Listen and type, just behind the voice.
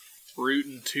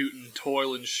Rootin', tootin',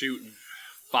 toilin', shootin',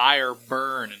 fire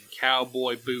burn and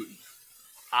cowboy bootin',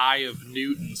 eye of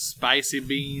Newton, spicy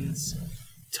beans,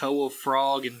 toe of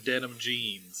frog and denim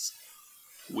jeans,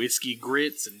 whiskey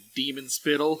grits and demon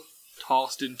spittle,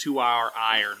 tossed into our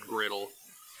iron griddle,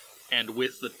 and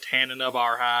with the tannin of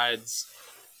our hides,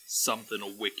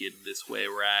 something wicked this way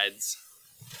rides.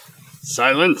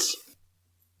 Silence!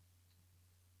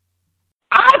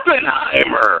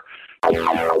 Oppenheimer! I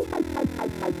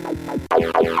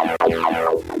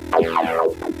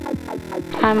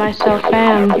myself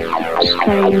am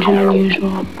strange and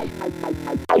unusual.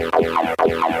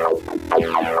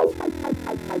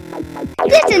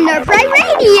 This is Nerd Pride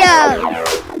Radio!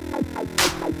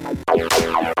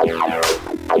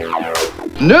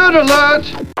 Nerd alert!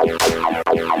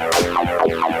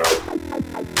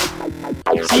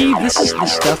 See, this is the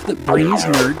stuff that brings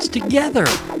nerds together.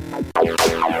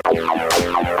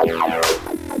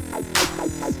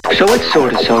 So it's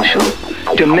sort of social,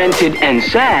 demented and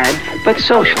sad, but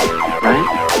social, right?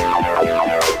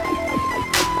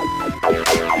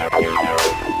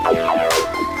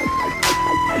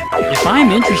 If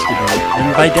I'm interested in it,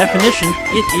 then by definition,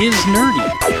 it is nerdy.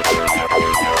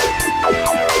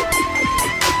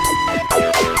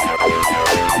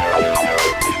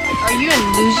 Are you in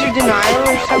loser denial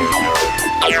or something?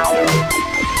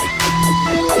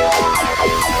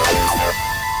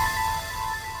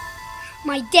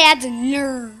 My dad's a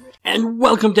nerd. And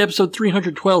welcome to episode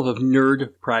 312 of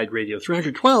Nerd Pride Radio.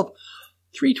 312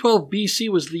 BC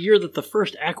was the year that the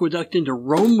first aqueduct into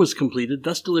Rome was completed,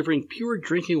 thus delivering pure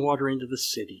drinking water into the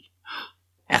city.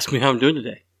 Ask me how I'm doing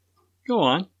today. Go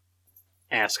on.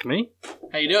 Ask me.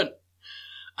 How you doing?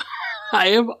 I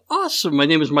am awesome. My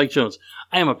name is Mike Jones.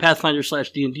 I am a Pathfinder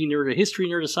 / D&D nerd, a history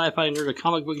nerd, a sci-fi nerd, a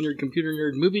comic book nerd, computer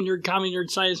nerd, movie nerd, comedy nerd,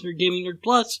 science nerd, gaming nerd,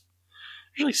 plus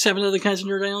there's like 7 other kinds of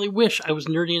nerd I only wish I was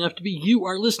nerdy enough to be. You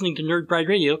are listening to Nerd Pride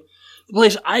Radio, the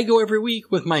place I go every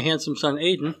week with my handsome son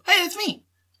Aiden. Hey, it's me.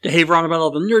 To haver on about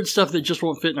all the nerd stuff that just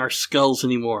won't fit in our skulls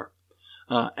anymore.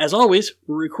 As always,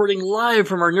 we're recording live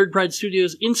from our Nerd Pride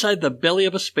studios inside the belly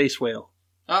of a space whale.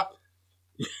 Oh.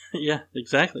 Yeah,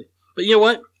 exactly. But you know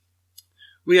what?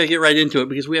 We gotta get right into it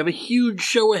because we have a huge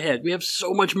show ahead. We have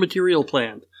so much material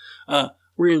planned.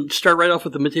 We're gonna start right off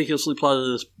with the meticulously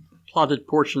plotted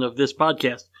portion of this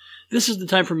podcast. This is the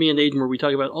time for me and Aiden where we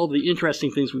talk about all the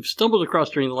interesting things we've stumbled across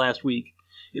during the last week.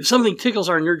 If something tickles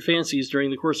our nerd fancies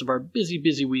during the course of our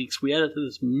busy weeks, we add it to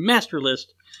this master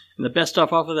list, and the best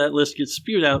stuff off of that list gets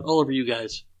spewed out all over you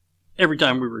guys every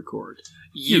time we record.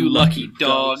 You lucky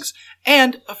dogs.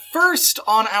 And first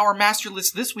on our master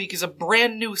list this week is a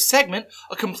brand new segment,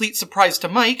 a complete surprise to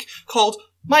Mike, called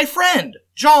My Friend,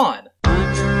 John.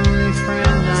 I'm your only friend,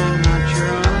 I'm not your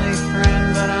only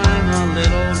friend, but I'm a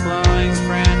little glowing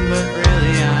friend, but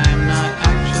really I'm not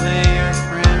actually your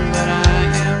friend, but I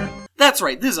am. That's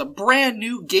right, this is a brand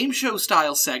new game show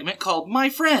style segment called My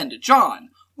Friend, John,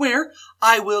 where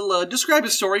I will describe a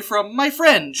story from my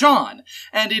friend, John,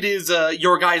 and it is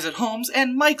your guys at home's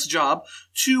and Mike's job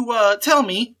to tell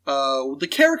me the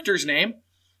character's name,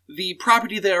 the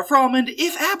property they are from, and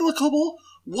if applicable,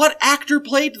 what actor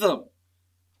played them.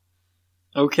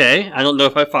 Okay, I don't know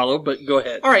if I follow, but go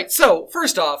ahead. Alright, so,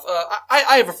 first off,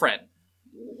 I have a friend.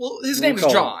 Well, his name is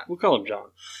John. We'll call him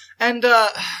John. And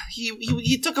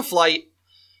he took a flight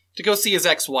to go see his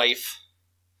ex-wife,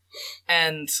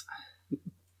 and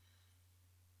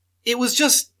it was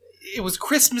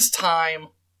Christmas time.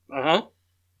 Uh-huh.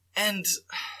 And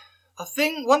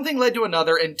one thing led to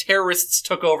another, and terrorists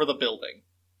took over the building.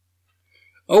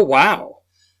 Oh, wow.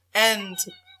 And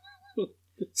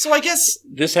so I guess...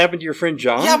 This happened to your friend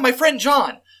John? Yeah, my friend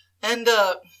John. And,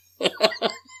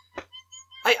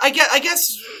 I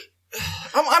guess...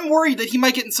 I'm worried that he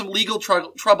might get in some legal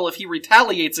trouble if he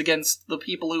retaliates against the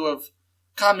people who have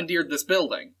commandeered this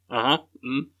building. Uh-huh.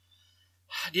 Mm.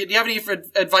 Do you have any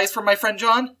advice for my friend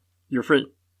John? Your friend...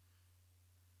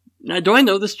 Now, do I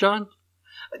know this John?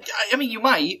 I mean, you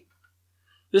might.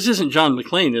 This isn't John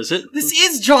McClane, is it? This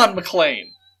is John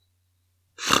McClane.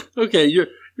 Okay, you're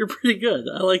pretty good.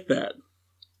 I like that.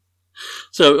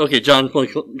 So, okay, John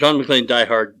McClane, Die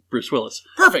Hard, Bruce Willis.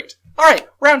 Perfect. All right,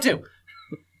 round 2.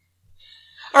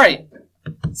 All right,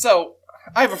 so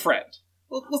I have a friend.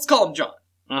 Let's call him John.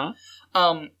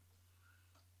 Uh-huh.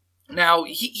 Now,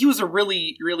 he was a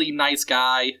really, really nice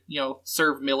guy,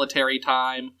 served military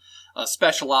time,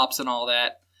 special ops and all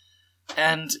that.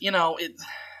 And,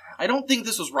 I don't think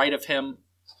this was right of him,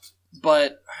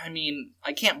 but, I mean,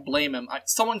 I can't blame him.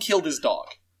 Someone killed his dog.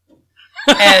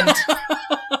 And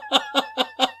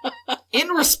in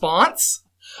response...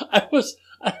 I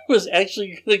was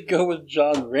actually going to go with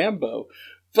John Rambo,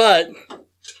 but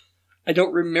I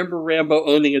don't remember Rambo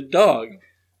owning a dog.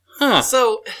 Huh.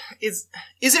 So, is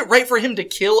it right for him to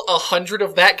kill 100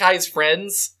 of that guy's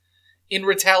friends in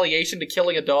retaliation to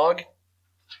killing a dog?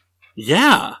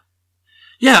 Yeah.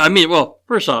 Yeah, I mean, well,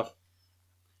 first off,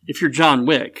 if you're John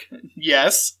Wick,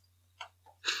 Yes.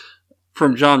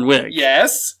 from John Wick,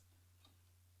 Yes.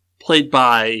 played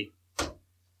by,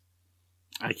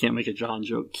 I can't make a John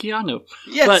joke, Keanu.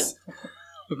 Yes.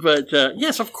 But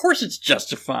yes, of course it's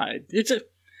justified.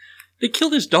 They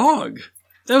killed his dog.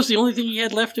 That was the only thing he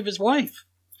had left of his wife.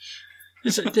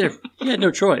 He had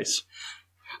no choice.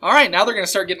 All right, now they're going to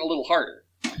start getting a little harder.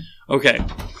 Okay.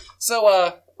 So,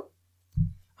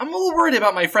 I'm a little worried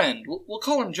about my friend. We'll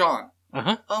call him John.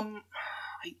 Uh-huh.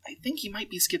 I think he might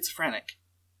be schizophrenic.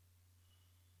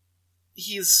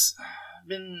 He's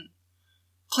been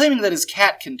claiming that his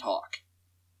cat can talk.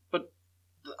 But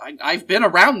I've been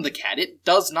around the cat. It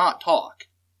does not talk.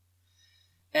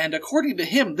 And according to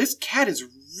him, this cat is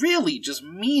really just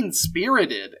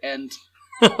mean-spirited and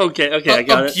okay, I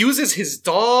got it. abuses his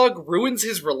dog, ruins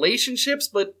his relationships,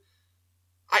 but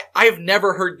I've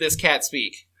never heard this cat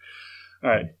speak. All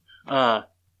right.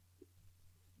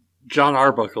 John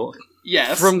Arbuckle.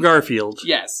 Yes. From Garfield.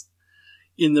 Yes.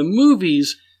 In the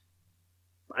movies,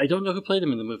 I don't know who played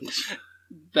him in the movies.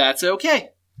 That's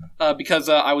okay. Because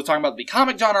I was talking about the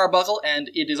comic John Arbuckle, and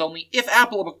it is only if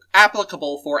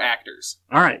applicable for actors.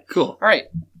 All right, cool. All right.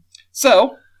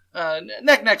 So,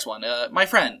 next one. My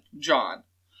friend, John.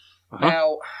 Uh-huh.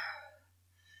 Now,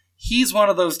 he's one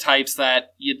of those types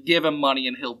that you'd give him money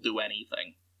and he'll do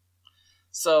anything.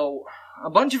 So, a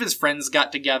bunch of his friends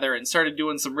got together and started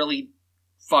doing some really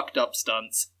fucked up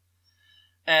stunts.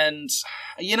 And,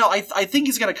 I think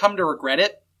he's going to come to regret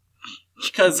it.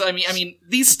 Because, I mean,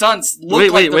 these stunts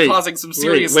look like they're causing some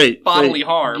serious bodily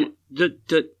harm.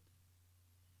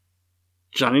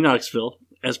 Johnny Knoxville,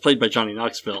 as played by Johnny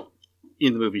Knoxville,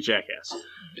 in the movie Jackass.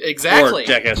 Exactly. Or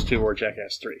Jackass 2 or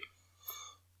Jackass 3.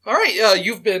 All right,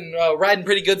 you've been riding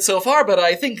pretty good so far, but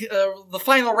I think the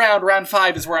final round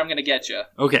 5, is where I'm going to get you.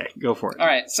 Okay, go for it. All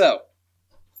right, so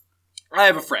I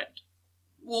have a friend.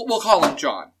 We'll call him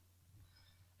John,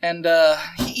 and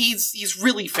he's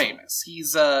really famous.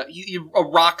 He's a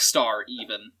rock star,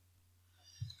 even.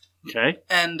 Okay.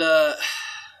 And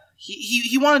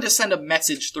he wanted to send a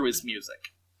message through his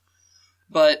music,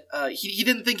 but he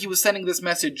didn't think he was sending this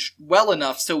message well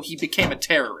enough, so he became a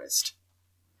terrorist.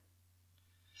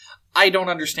 I don't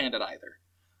understand it either.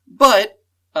 But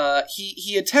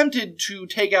he attempted to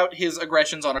take out his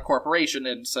aggressions on a corporation,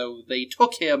 and so they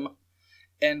took him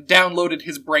and downloaded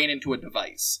his brain into a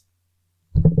device.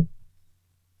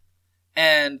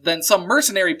 And then some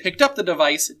mercenary picked up the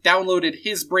device, downloaded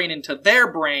his brain into their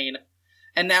brain,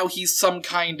 and now he's some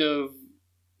kind of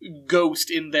ghost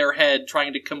in their head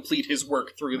trying to complete his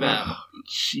work through them.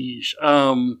 Sheesh.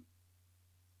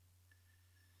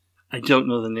 I don't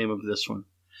know the name of this one.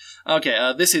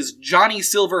 Okay, this is Johnny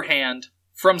Silverhand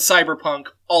from Cyberpunk,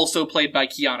 also played by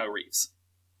Keanu Reeves.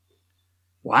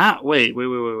 Wow, wait.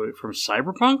 From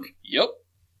Cyberpunk? Yep.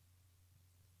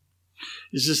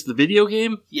 Is this the video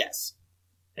game? Yes.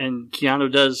 And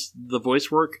Keanu does the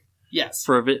voice work? Yes.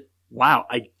 For a bit? Wow,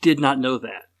 I did not know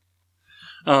that.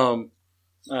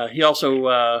 He also,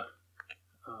 I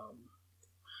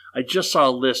just saw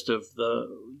a list of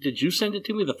did you send it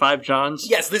to me, the 5 Johns?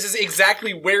 Yes, this is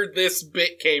exactly where this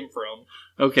bit came from.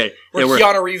 Okay. Where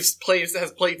Keanu Reeves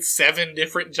has played 7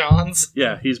 different Johns.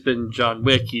 Yeah, he's been John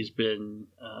Wick, he's been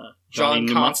John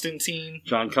Constantine.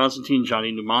 John Constantine,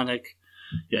 Johnny Mnemonic.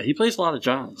 Yeah, he plays a lot of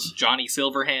Johns. Johnny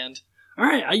Silverhand. All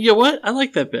right, you know what? I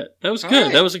like that bit. That was good.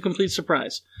 Right. That was a complete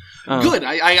surprise. Good.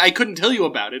 I couldn't tell you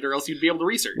about it, or else you'd be able to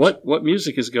research. What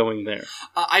music is going there?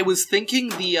 I was thinking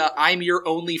the "I'm Your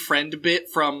Only Friend" bit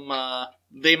from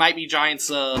They Might Be Giants'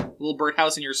 "Little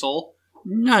Birdhouse in Your Soul."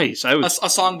 Nice. A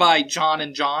song by John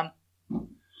and John.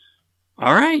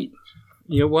 All right.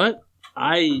 You know what?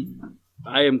 I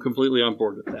am completely on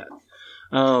board with that.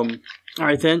 All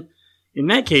right then. In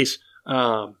that case.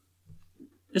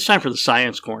 It's time for the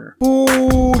Science Corner.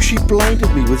 Oh, she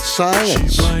blinded me with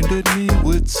science. She blinded me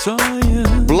with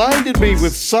science. Blinded me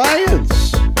with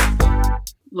science.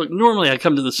 Look, normally I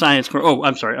come to the Science Corner. Oh,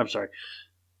 I'm sorry.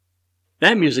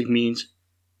 That music means,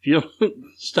 if you don't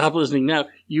stop listening now,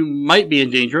 you might be in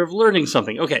danger of learning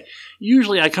something. Okay,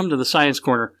 usually I come to the Science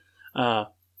Corner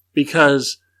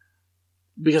because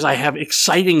I have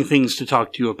exciting things to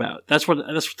talk to you about. That's what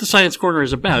the Science Corner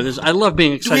is about. I love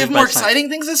being excited. Do we have more exciting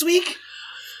things this week?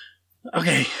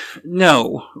 Okay,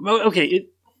 no. Okay,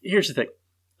 here's the thing.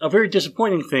 A very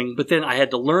disappointing thing, but then I had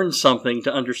to learn something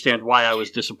to understand why I was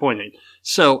disappointed.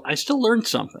 So, I still learned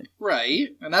something. Right,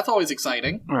 and that's always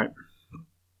exciting. All right.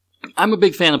 I'm a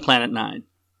big fan of Planet 9.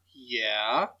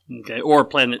 Yeah. Okay, or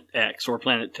Planet X, or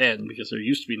Planet 10, because there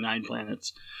used to be 9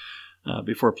 planets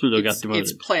before Pluto got demoted.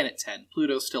 It's Planet 10.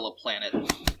 Pluto's still a planet.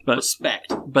 But,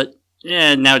 Respect. But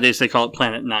nowadays they call it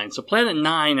Planet 9. So Planet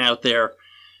 9 out there,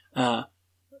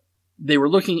 they were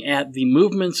looking at the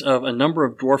movements of a number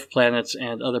of dwarf planets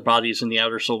and other bodies in the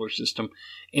outer solar system,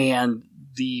 and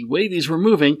the way these were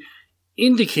moving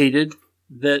indicated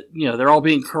that, they're all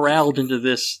being corralled into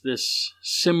this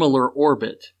similar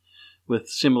orbit with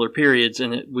similar periods,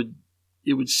 and it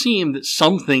would seem that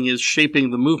something is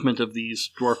shaping the movement of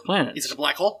these dwarf planets. Is it a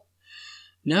black hole?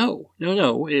 No.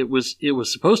 It was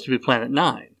supposed to be Planet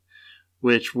 9,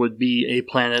 which would be a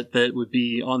planet that would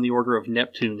be on the order of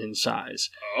Neptune in size.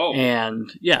 Oh. And,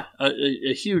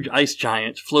 a huge ice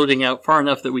giant floating out far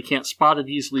enough that we can't spot it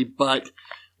easily, but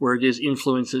where it is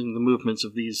influencing the movements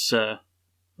of these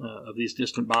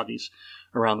distant bodies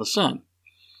around the sun.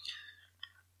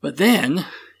 But then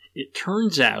it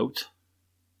turns out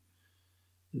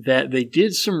that they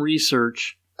did some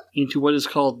research into what is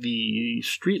called the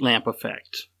street lamp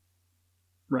effect.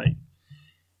 Right.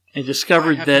 And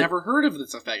discovered I have that... never heard of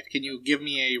this effect. Can you give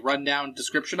me a rundown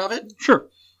description of it? Sure.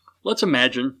 Let's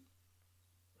imagine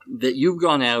that you've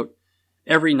gone out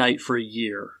every night for a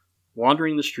year,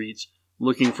 wandering the streets,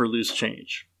 looking for loose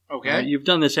change. Okay. Right? You've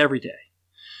done this every day.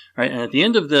 Right? And at the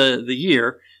end of the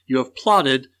year, you have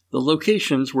plotted the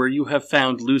locations where you have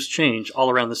found loose change all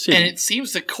around the city. And it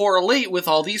seems to correlate with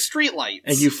all these streetlights.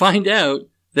 And you find out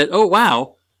that, oh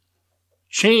wow,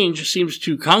 change seems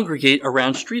to congregate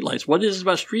around streetlights. What is it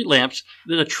about street lamps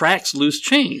that attracts loose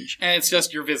change? And it's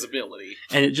just your visibility.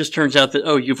 And it just turns out that,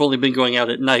 you've only been going out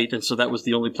at night, and so that was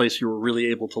the only place you were really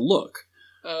able to look.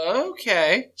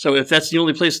 Okay. So if that's the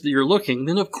only place that you're looking,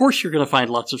 then of course you're going to find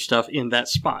lots of stuff in that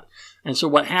spot. And so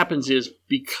what happens is,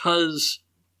 because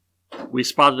we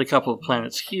spotted a couple of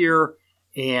planets here,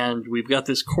 and we've got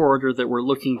this corridor that we're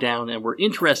looking down, and we're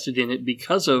interested in it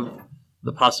because of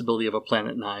the possibility of a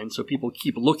Planet 9, so people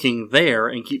keep looking there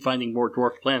and keep finding more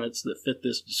dwarf planets that fit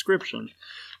this description,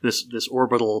 this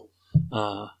orbital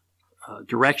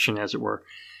direction, as it were.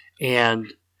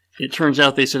 And it turns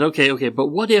out they said, okay, but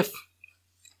what if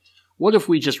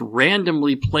we just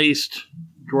randomly placed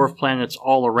dwarf planets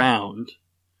all around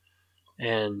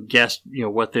and guessed,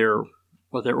 what their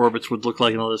orbits would look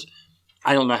like and all this?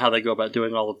 I don't know how they go about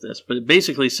doing all of this, but it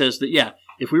basically says that,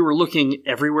 if we were looking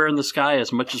everywhere in the sky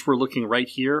as much as we're looking right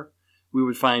here, we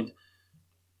would find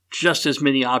just as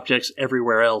many objects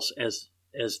everywhere else as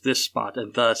this spot,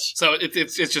 and thus... So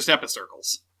it's just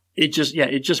epicircles. It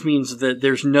just means that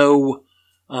there's no...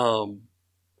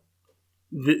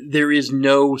 there is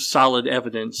no solid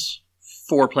evidence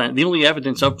for Planet... The only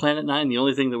evidence of Planet 9, the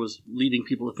only thing that was leading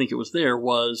people to think it was there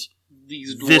was...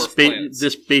 These dwarf planets.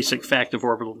 This basic fact of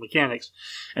orbital mechanics.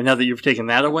 And now that you've taken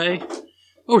that away,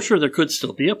 sure, there could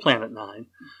still be a Planet 9,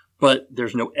 but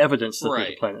there's no evidence that there's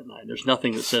a Planet 9. There's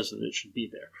nothing that says that it should be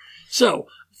there. So,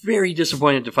 very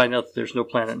disappointed to find out that there's no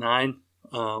Planet 9,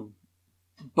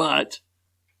 but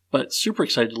super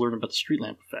excited to learn about the street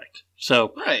lamp effect.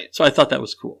 So I thought that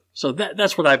was cool. So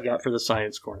that's what I've got for the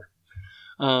science corner.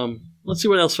 Let's see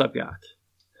what else I've got.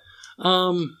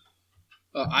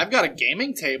 I've got a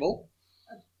gaming table.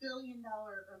 $1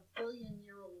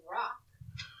 billion-year-old rock.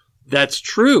 That's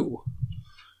true.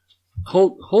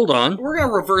 Hold on. We're going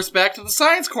to reverse back to the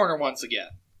science corner once again.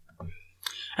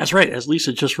 That's right. As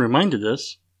Lisa just reminded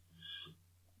us,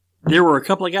 there were a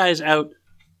couple of guys out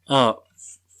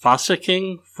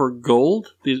fossicking for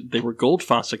gold. They were gold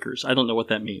fossickers. I don't know what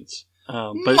that means.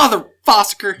 But Mother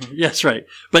fossicker. Yes, right.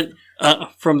 But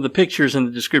from the pictures and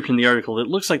the description of the article, it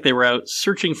looks like they were out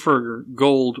searching for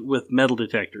gold with metal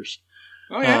detectors.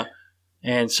 Oh, yeah.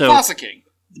 And so...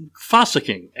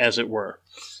 Fossicking, as it were.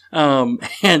 And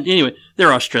anyway,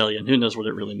 they're Australian. Who knows what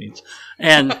it really means?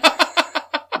 And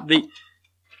the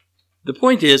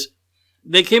point is,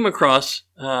 they came across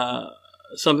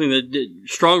something that did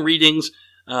strong readings,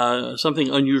 something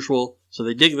unusual. So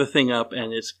they dig the thing up,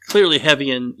 and it's clearly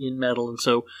heavy in metal. And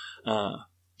so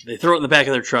they throw it in the back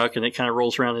of their truck, and it kind of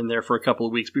rolls around in there for a couple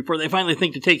of weeks before they finally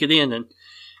think to take it in, and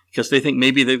because they think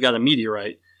maybe they've got a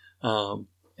meteorite.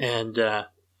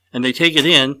 And they take it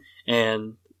in,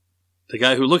 and the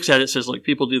guy who looks at it says, look,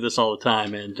 people do this all the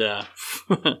time, and,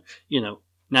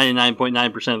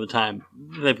 99.9% of the time,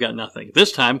 they've got nothing.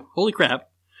 This time, holy crap,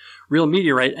 real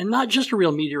meteorite, and not just a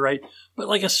real meteorite, but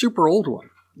like a super old one.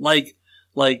 Like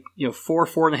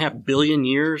 4.5 billion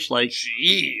years. Like,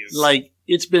 jeez. Like,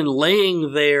 it's been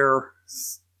laying there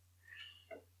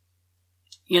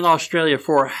in Australia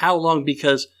for how long?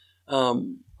 Because,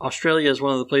 Australia is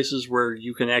one of the places where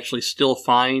you can actually still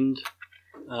find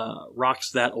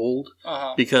rocks that old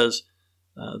Uh-huh. because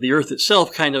the Earth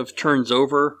itself kind of turns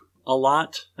over a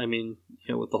lot. I mean,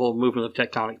 with the whole movement of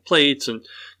tectonic plates and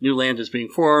new land is being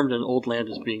formed and old land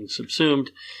is being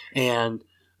subsumed. And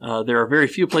there are very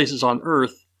few places on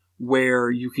Earth where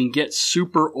you can get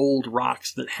super old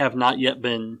rocks that have not yet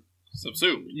been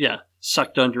Subsumed. Yeah,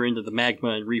 sucked under into the magma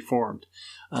and reformed.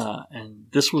 And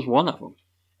this was one of them.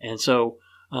 And so,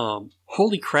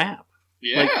 holy crap.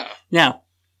 Yeah. Like, now,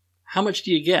 how much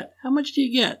do you get? How much do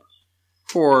you get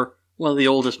for one of the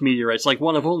oldest meteorites? Like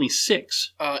one of only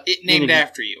 6. It named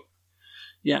after you.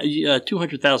 Yeah,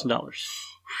 $200,000.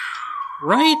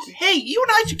 Right? Hey, you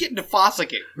and I should get into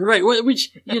fossicking. Right,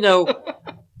 which,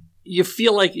 you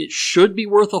feel like it should be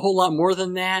worth a whole lot more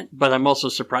than that, but I'm also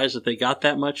surprised that they got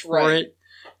that much for it.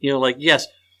 Yes,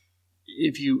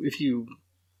 if you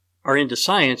are into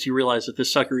science, you realize that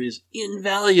this sucker is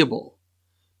invaluable,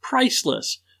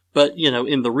 priceless. But,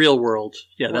 in the real world,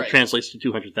 that translates to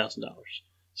 $200,000.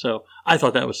 So I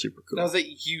thought that was super cool. Now, is it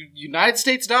United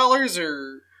States dollars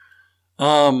or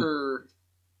I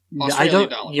Australian don't.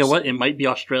 dollars? You know what? It might be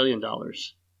Australian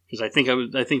dollars because I think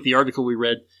the article we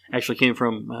read actually came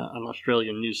from an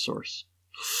Australian news source.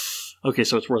 Okay,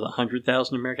 so it's worth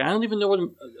 $100,000 American. I don't even know what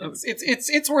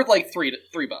it's worth like $3.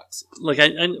 Like I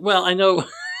know.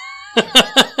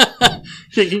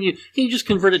 Can you just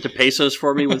convert it to pesos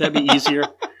for me? Would that be easier?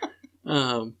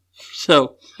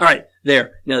 So, all right,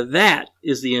 there. Now that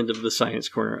is the end of the Science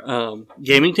Corner.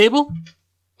 Gaming table?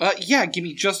 Yeah, give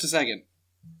me just a second.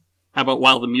 How about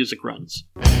while the music runs?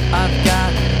 I've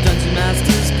got Dungeon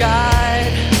Master's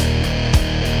Guide.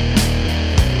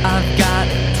 I've got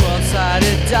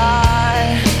 12-sided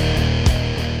die.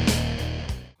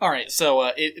 Alright,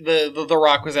 so the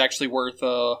rock was actually worth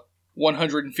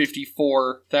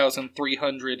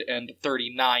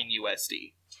 $154,339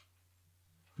 USD.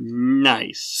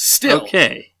 Nice. Still,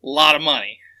 okay. A lot of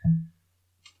money.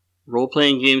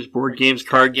 Role-playing games, board games,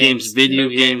 card games, video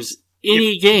games,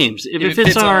 any games. If it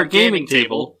fits on our gaming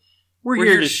table, we're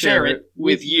here to share it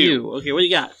with you. Okay, what do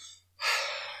you got?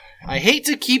 I hate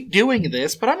to keep doing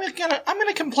this, but I'm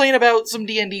gonna complain about some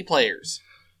D&D players.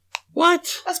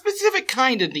 What? A specific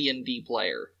kind of D&D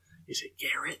player. Is it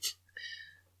Garrett?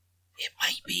 It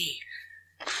might be.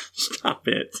 Stop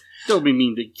it. Don't be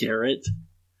mean to Garrett.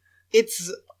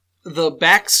 It's the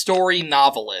backstory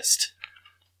novelist.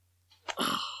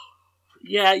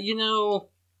 Yeah,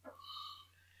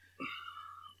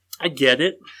 I get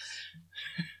it.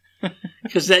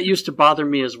 Because that used to bother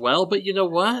me as well, but you know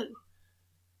what?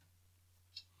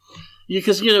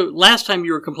 Because, last time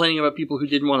you were complaining about people who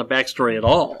didn't want a backstory at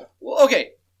all. Well,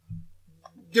 okay.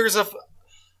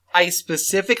 I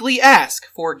specifically ask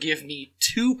for give me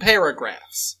 2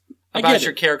 paragraphs about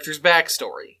your character's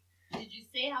backstory. Did you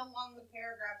say how long the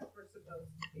paragraphs were supposed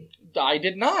to be? I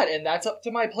did not, and that's up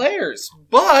to my players.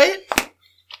 But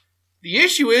the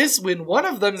issue is when one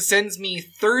of them sends me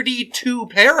 32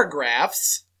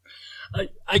 paragraphs.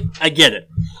 I get it.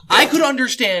 I could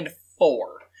understand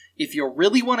 4. If you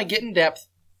really want to get in depth,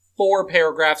 4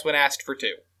 paragraphs when asked for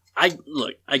 2. I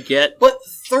get. But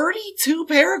 32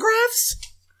 paragraphs?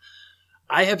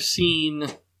 I have seen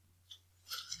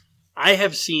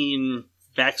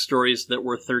backstories that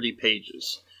were 30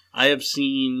 pages. I have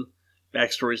seen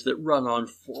backstories that run on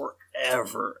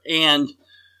forever. And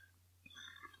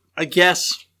I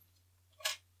guess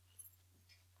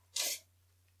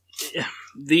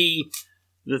the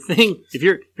thing, if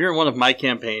you're in one of my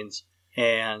campaigns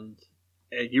and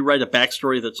you write a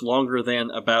backstory that's longer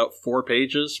than about 4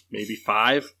 pages, maybe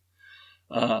 5,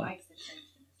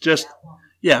 just...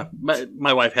 Yeah,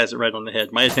 my wife has it right on the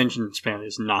head. My attention span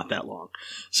is not that long.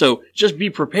 So just be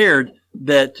prepared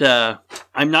that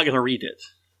I'm not going to read it.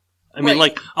 I mean,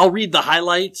 I'll read the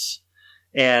highlights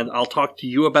and I'll talk to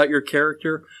you about your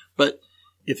character. But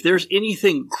if there's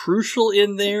anything crucial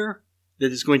in there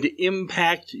that is going to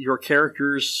impact your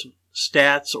character's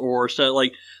stats or so,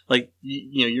 like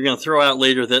you're going to throw out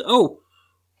later that,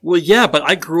 well, yeah, but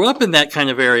I grew up in that kind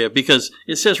of area because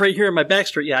it says right here in my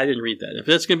backstory, yeah, I didn't read that. If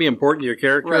that's going to be important to your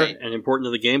character and important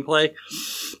to the gameplay,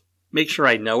 make sure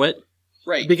I know it.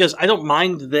 Right. Because I don't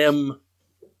mind them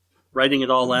writing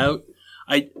it all out.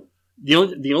 The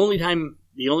only time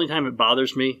it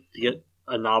bothers me to get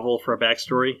a novel for a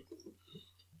backstory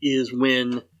is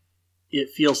when it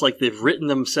feels like they've written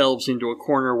themselves into a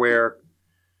corner where,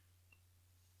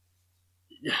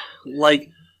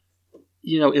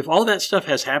 if all that stuff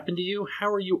has happened to you,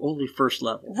 how are you only first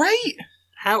level? Right.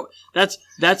 How that's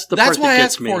the part that gets me. That's why I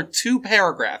asked for 2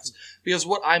 paragraphs, because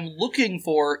what I'm looking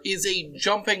for is a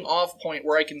jumping off point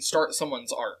where I can start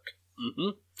someone's arc.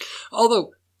 Mm-hmm.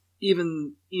 Although,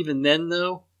 even then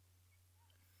though,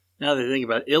 now that I think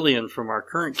about Ilian from our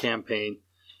current campaign,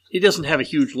 he doesn't have a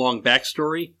huge long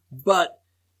backstory, but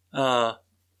but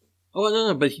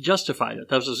he justified it.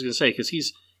 That's what I was going to say, because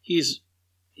he's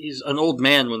an old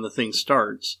man when the thing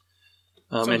starts.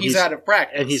 So and he's out of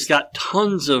practice. And he's got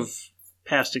tons of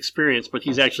past experience, but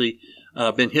he's actually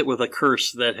been hit with a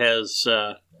curse that has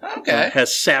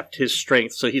sapped his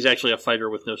strength. So he's actually a fighter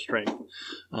with no strength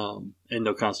and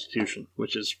no constitution,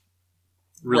 which is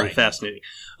really fascinating.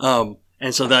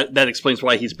 And so that explains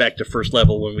why he's back to first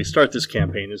level when we start this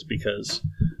campaign, is because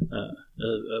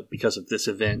of this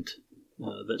event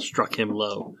that struck him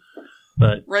low.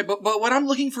 But when I'm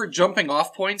looking for jumping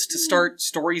off points to start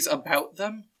stories about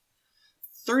them,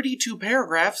 32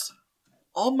 paragraphs,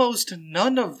 almost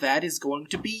none of that is going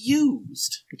to be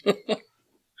used.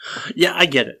 Yeah, I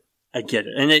get it.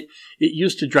 And it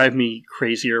used to drive me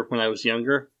crazier when I was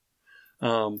younger.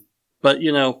 But,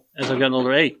 as I've gotten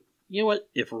older, hey, you know what?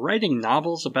 If writing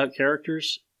novels about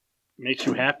characters makes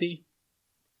you happy,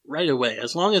 right away.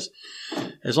 As long as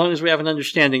we have an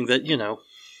understanding that,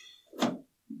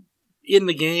 in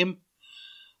the game,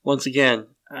 once again,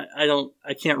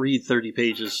 I can't read 30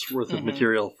 pages worth of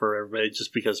material for everybody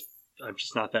just because I'm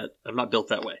not built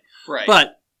that way. Right.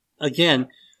 But again,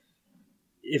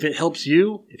 if it helps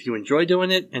you, if you enjoy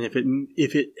doing it, and if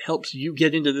it helps you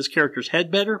get into this character's head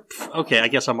better, okay, I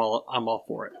guess I'm all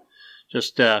for it.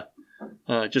 Just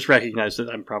recognize that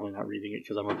I'm probably not reading it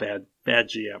because I'm a bad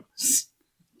GM.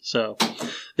 So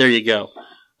there you go.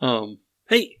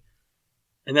 Hey,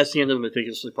 and that's the end of the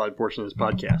meticulously plotted portion of this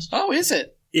podcast. Oh, is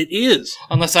it? It is.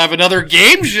 Unless I have another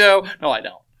game show. No, I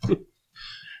don't.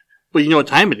 Well, you know what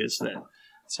time it is then.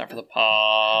 It's time for the pod.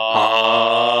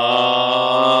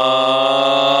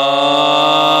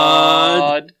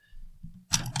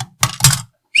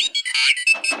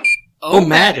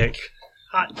 Omatic.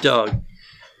 Hot dog.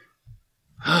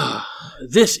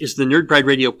 This is the Nerd Pride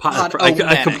Radio pod.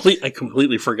 I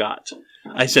completely forgot.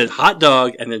 I said hot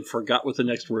dog and then forgot what the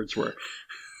next words were.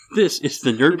 This is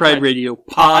the Nerd Pride Radio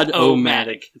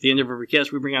Pod-O-Matic. At the end of every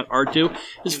cast, we bring out R2,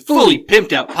 his fully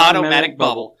pimped out Pod-O-Matic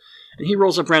bubble. And he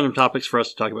rolls up random topics for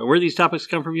us to talk about. Where do these topics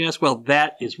come from, you ask? Well,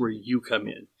 that is where you come in.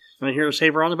 You want to hear us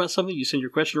haver on about something? You send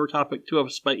your question or topic to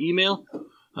us by email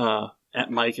at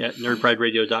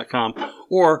mike@nerdprideradio.com.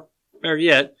 Or, better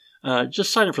yet,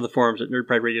 just sign up for the forums at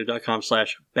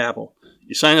nerdprideradio.com/babble.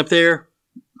 You sign up there.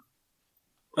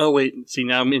 Oh, wait. See,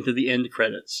 now I'm into the end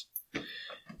credits.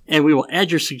 And we will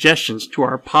add your suggestions to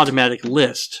our Podomatic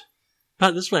list.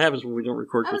 But this is what happens when we don't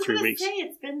record for 3 weeks.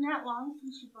 It's been that long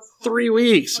since you've recorded. 3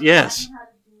 weeks, yes.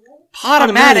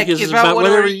 Podomatic is about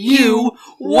whatever you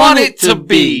want it to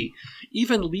be.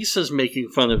 Even Lisa's making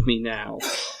fun of me now.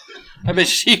 I bet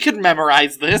she could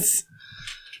memorize this.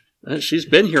 She's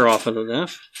been here often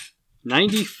enough.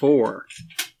 94.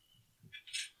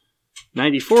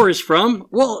 94 is from,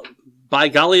 well, by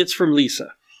golly, it's from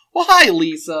Lisa. Well, hi,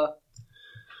 Lisa.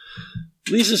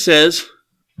 Lisa says,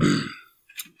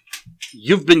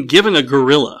 you've been given a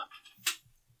gorilla.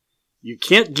 You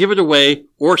can't give it away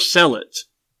or sell it.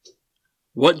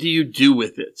 What do you do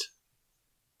with it?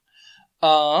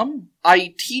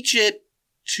 I teach it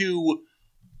to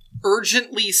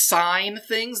urgently sign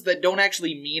things that don't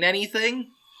actually mean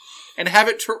anything, and have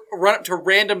it run up to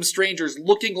random strangers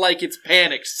looking like it's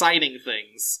panicked, signing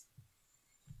things.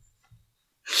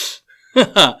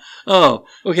 Oh,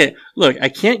 okay. Look, I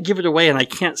can't give it away and I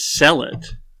can't sell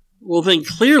it. Well, then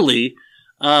clearly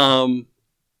I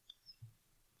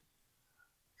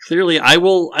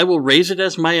will raise it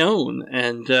as my own,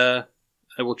 and I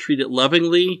will treat it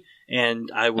lovingly, and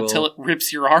I will until it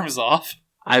rips your arms off.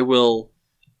 I will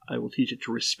teach it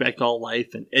to respect all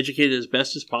life and educate it as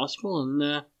best as possible,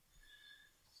 and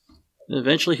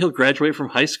eventually he'll graduate from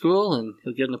high school and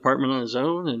he'll get an apartment on his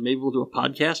own, and maybe we'll do a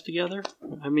podcast together.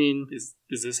 I mean, is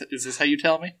this how you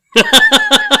tell me?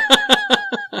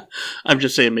 I'm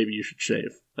just saying maybe you should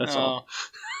shave. That's all.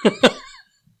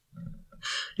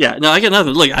 Yeah, no, I got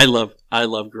nothing. Look, I love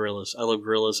gorillas. I love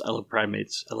gorillas. I love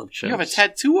primates. I love chimps. You have a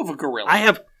tattoo of a gorilla. I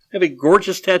have a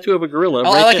gorgeous tattoo of a gorilla.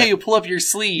 Oh, right I like there. how you pull up your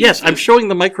sleeve. Yes, I'm showing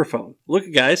the microphone. Look,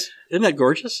 guys, isn't that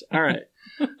gorgeous? All right.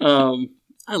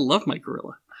 I love my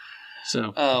gorilla.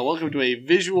 So, welcome to a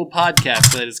visual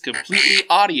podcast that is completely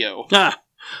audio.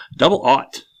 Double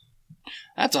aught.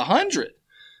 That's 100.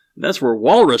 That's where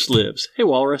Walrus lives. Hey,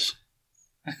 Walrus.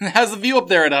 How's the view up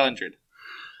there at 100?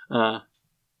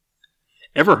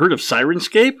 Ever heard of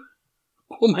Sirenscape?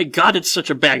 Oh my god, it's such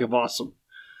a bag of awesome.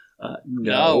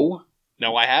 No.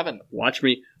 No, I haven't. Watch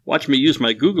me use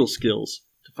my Google skills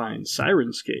to find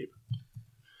Sirenscape.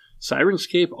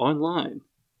 Sirenscape Online.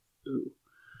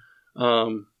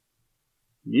 Ooh.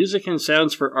 Music and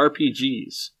sounds for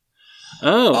RPGs.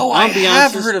 Oh, I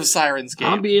have heard of Sirenscape.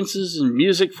 Ambiances and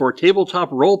music for tabletop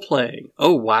role-playing.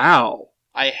 Oh, wow.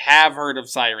 I have heard of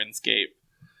Sirenscape.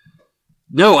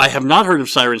 No, I have not heard of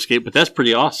Sirenscape, but that's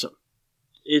pretty awesome.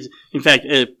 In fact,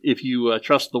 if you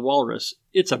trust the walrus,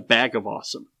 it's a bag of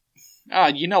awesome.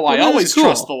 I always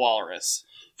trust the walrus.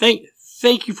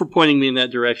 Thank you for pointing me in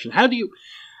that direction. How do you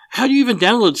even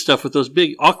download stuff with those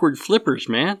big awkward flippers,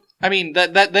 man? I mean,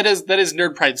 that is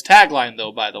Nerd Pride's tagline,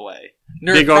 though. By the way,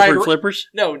 big awkward flippers.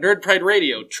 No, Nerd Pride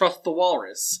Radio. Trust the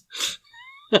walrus.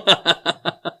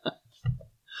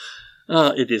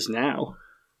 It is now.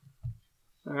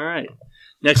 All right.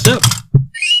 Next up.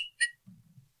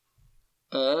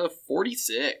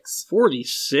 46.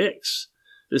 46.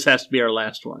 This has to be our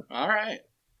last one. All right.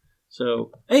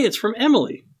 So, hey, it's from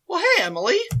Emily. Well, hey,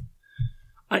 Emily.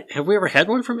 Have we ever had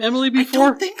one from Emily before? I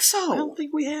don't think so. I don't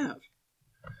think we have.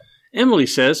 Emily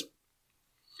says,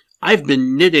 I've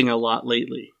been knitting a lot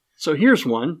lately. So here's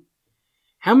one.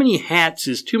 How many hats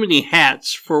is too many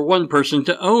hats for one person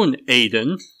to own,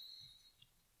 Aiden?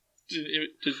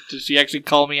 Does she actually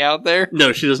call me out there?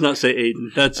 No, she does not say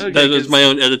Aiden. That is my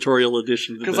own editorial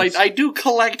addition to this. Because I do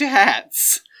collect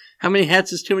hats. How many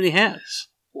hats is too many hats?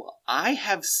 Well, I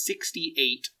have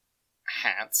 68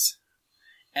 hats.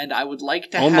 And I would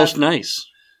like to Almost nice.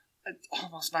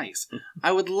 Almost nice.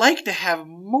 I would like to have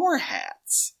more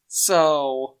hats.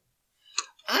 So,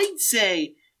 I'd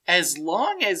say as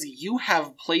long as you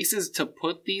have places to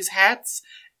put these hats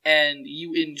and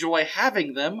you enjoy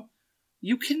having them,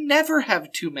 you can never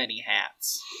have too many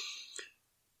hats.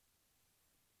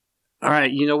 All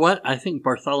right, you know what? I think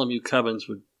Bartholomew Cubbins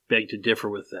would beg to differ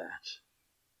with that.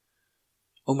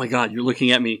 Oh my God, you're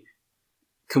looking at me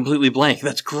completely blank.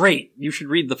 That's great. You should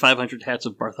read The 500 Hats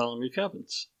of Bartholomew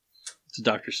Cubbins. It's a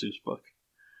Dr. Seuss book.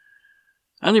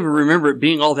 I don't even remember it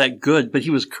being all that good, but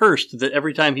he was cursed that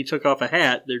every time he took off a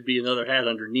hat, there'd be another hat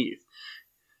underneath.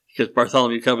 Because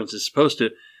Bartholomew Cubbins is supposed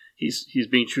to, he's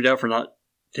being chewed out for not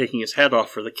taking his hat off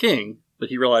for the king, but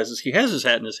he realizes he has his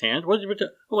hat in his hand. What did you do?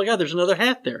 Oh my God, there's another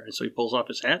hat there. And so he pulls off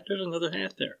his hat, there's another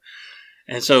hat there.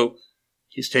 And so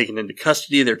he's taken into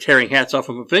custody, they're tearing hats off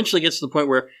him. Eventually gets to the point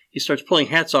where he starts pulling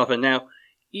hats off, and now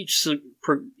each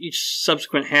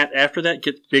subsequent hat after that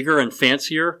gets bigger and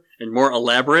fancier and more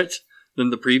elaborate than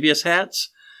the previous hats.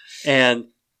 And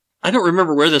I don't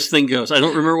remember where this thing goes. I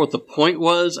don't remember what the point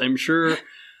was. I'm sure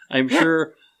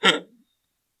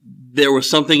there was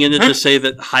something in it to say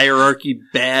that hierarchy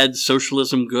bad,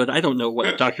 socialism good. I don't know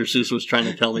what Dr. Seuss was trying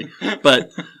to tell me,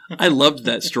 but I loved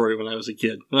that story when I was a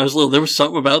kid. When I was little, there was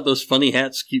something about those funny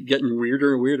hats keep getting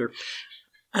weirder and weirder.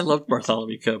 I loved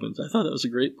Bartholomew Cubbins. I thought that was a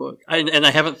great book. And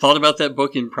I haven't thought about that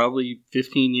book in probably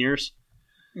 15 years.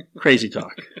 Crazy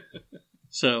talk.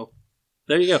 So,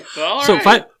 there you go. All so,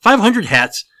 right. 500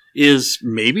 hats is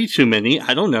maybe too many.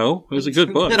 I don't know. It was a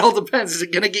good book. It all depends. Is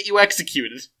it going to get you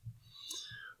executed?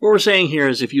 What we're saying here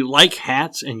is if you like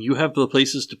hats and you have the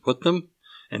places to put them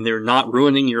and they're not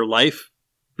ruining your life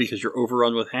because you're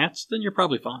overrun with hats, then you're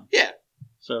probably fine. Yeah.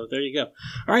 So there you go.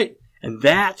 All right. And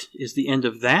that is the end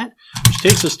of that, which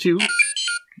takes us to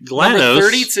GLaDOS. Number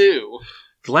 32.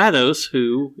 GLaDOS,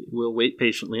 who will wait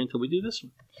patiently until we do this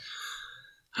one.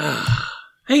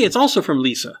 Hey, it's also from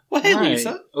Lisa. Well, hey, All right.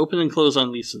 Lisa. Open and close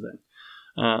on Lisa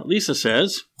then. Lisa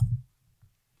says,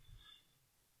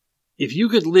 if you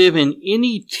could live in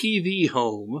any TV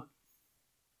home,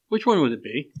 which one would it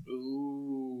be?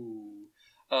 Ooh.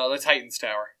 The Titans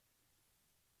Tower.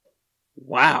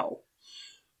 Wow.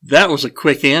 That was a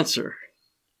quick answer.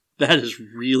 That is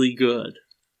really good.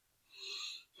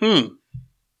 Because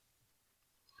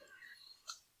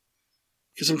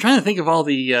I'm trying to think of all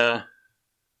the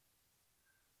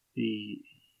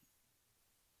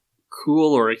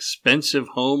cool or expensive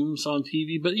homes on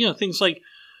TV, but things like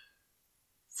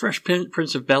Fresh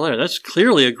Prince of Bel-Air. That's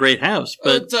clearly a great house,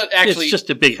 but it's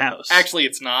just a big house. Actually,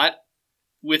 it's not.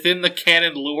 Within the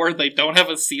canon lore, they don't have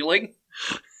a ceiling.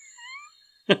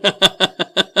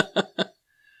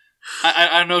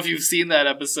 I don't know if you've seen that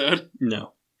episode.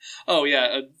 No. Oh,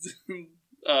 yeah.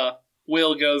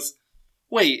 Will goes,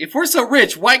 wait, if we're so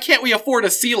rich, why can't we afford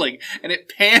a ceiling? And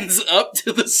it pans up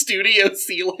to the studio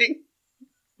ceiling.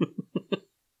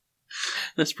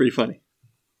 That's pretty funny.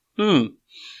 I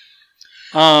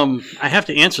have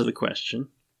to answer the question.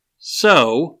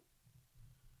 So,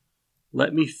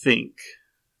 let me think.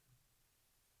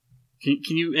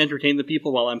 Can you entertain the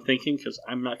people while I'm thinking? Because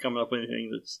I'm not coming up with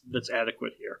anything that's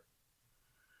adequate here.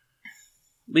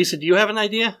 Lisa, do you have an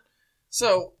idea? So,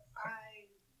 I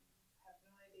have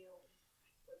no idea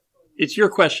what's going on. It's your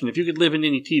question. If you could live in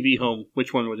any TV home,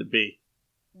 which one would it be?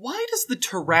 Why does the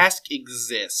Tarrasque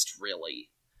exist,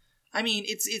 really? I mean,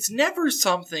 it's never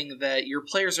something that your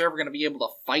players are ever going to be able to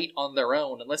fight on their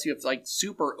own unless you have, like,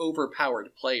 super overpowered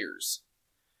players.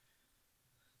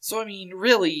 So, I mean,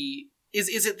 really,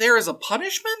 is it there as a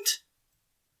punishment?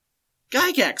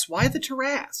 Gygax, why the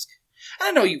Tarrasque?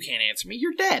 I know you can't answer me,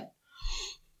 you're dead.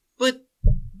 But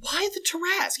why the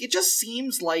Tarrasque? It just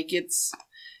seems like it's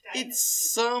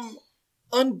some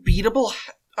unbeatable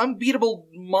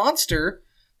monster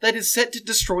that is set to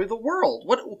destroy the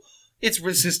world. It's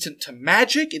resistant to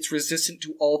magic. It's resistant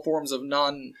to all forms of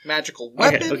non-magical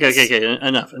weapons. Okay.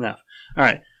 Enough. All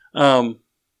right.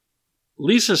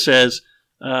 Lisa says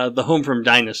the home from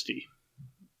Dynasty,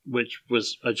 which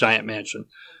was a giant mansion.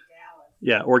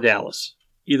 Yeah, or Dallas.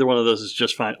 Either one of those is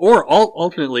just fine. Or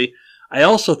alternately, I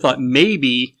also thought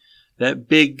maybe that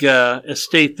big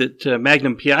estate that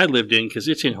Magnum PI lived in, because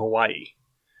it's in Hawaii.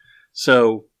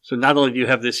 So not only do you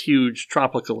have this huge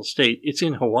tropical estate, it's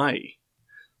in Hawaii.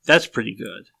 That's pretty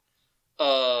good.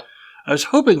 I was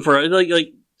hoping for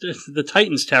like the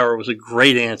Titans Tower was a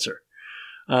great answer,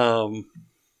 but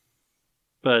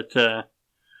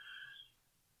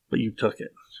you took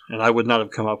it, and I would not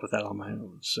have come up with that on my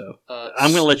own. So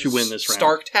I'm going to let you win this round.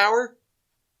 Stark Tower.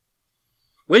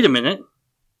 Wait a minute.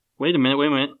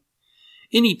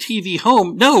 Any TV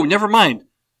home? No, never mind.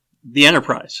 The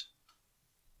Enterprise.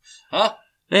 Huh?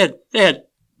 They had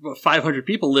 500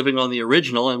 people living on the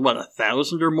original, and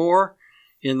 1,000 or more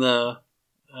in the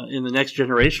next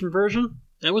generation version.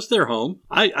 That was their home.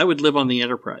 I would live on the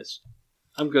Enterprise.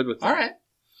 I'm good with that. All right.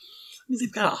 I mean,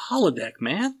 they've got a holodeck,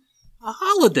 man. A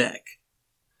holodeck.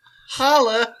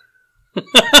 Holla.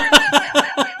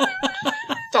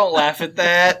 Don't laugh at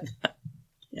that.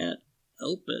 Can't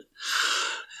help it.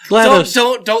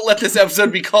 GLaDOS. Don't let this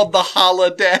episode be called the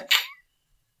holodeck.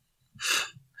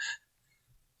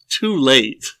 Too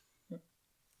late.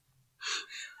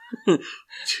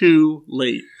 Too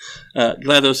late.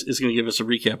 GLaDOS is going to give us a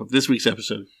recap of this week's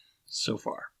episode so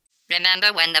far.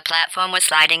 Remember when the platform was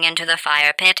sliding into the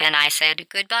fire pit and I said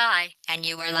goodbye, and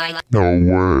you were like, No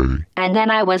way. and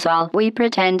then I was all, we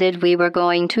pretended we were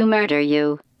going to murder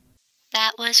you.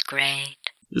 That was great.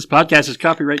 This podcast is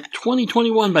copyright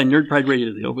 2021 by Nerd Pride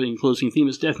Radio. The opening and closing theme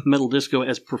is Death Metal Disco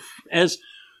as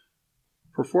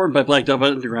performed by Black Dog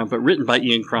Underground, but written by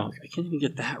Ian Kronk. I can't even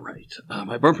get that right.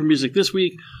 My bumper music this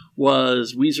week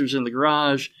was Weezer's In the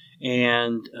Garage,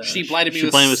 and She Blinded Me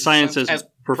with Science as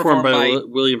performed by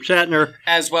William Shatner.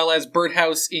 As well as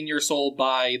Birdhouse in Your Soul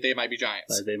by They Might Be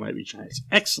Giants.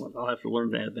 Excellent. I'll have to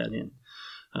learn to add that in.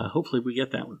 Hopefully we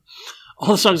get that one.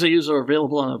 All the songs I use are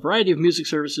available on a variety of music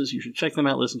services. You should check them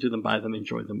out, listen to them, buy them,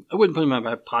 enjoy them. I wouldn't put them on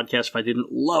my podcast if I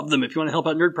didn't love them. If you want to help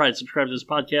out Nerd Pride, subscribe to this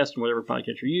podcast and whatever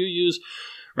podcatcher you use.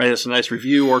 Write us a nice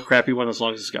review or crappy one as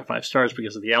long as it's got 5 stars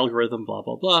because of the algorithm, blah,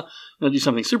 blah, blah. Do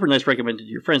something super nice, recommend it to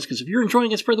your friends, because if you're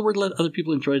enjoying it, spread the word, let other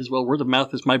people enjoy it as well. Word of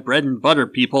mouth is my bread and butter,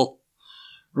 people.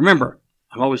 Remember,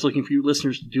 I'm always looking for you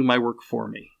listeners to do my work for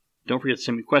me. Don't forget to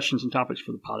send me questions and topics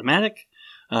for the Podomatic.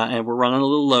 And we're running a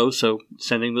little low, so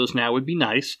sending those now would be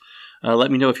nice.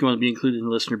 Let me know if you want to be included in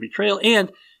Listener Betrayal. And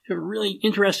if you have a really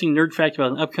interesting nerd fact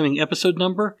about an upcoming episode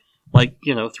number, like,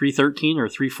 313 or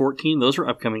 314, those are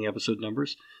upcoming episode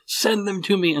numbers, send them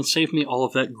to me and save me all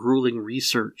of that grueling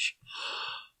research.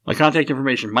 My contact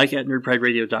information,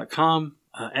 mike@nerdprideradio.com,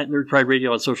 at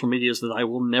nerdprideradio on social medias that I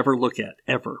will never look at,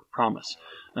 ever, promise.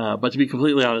 But to be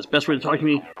completely honest, best way to talk to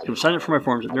me is come sign up for my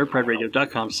forums at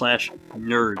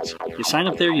nerdprideradio.com/nerds. You sign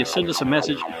up there, you send us a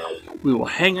message, we will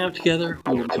hang out together,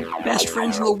 we will become best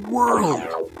friends in the world.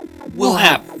 We'll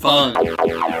have fun.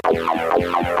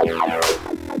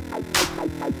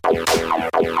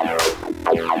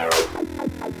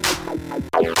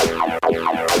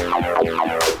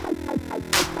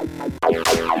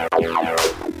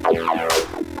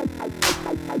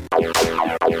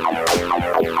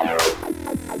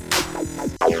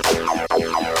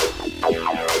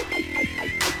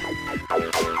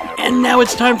 And now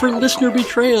it's time for Listener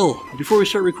Betrayal. Before we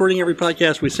start recording every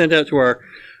podcast, we send out to our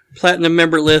platinum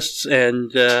member lists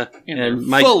and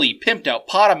Mike, fully pimped out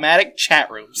Podomatic chat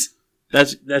rooms.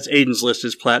 That's Aiden's list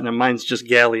is platinum. Mine's just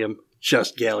gallium.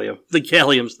 Just gallium. The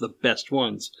gallium's the best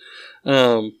ones.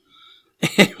 And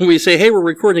we say, hey, we're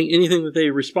recording anything that they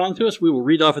respond to us. We will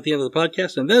read off at the end of the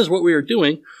podcast, and that is what we are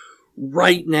doing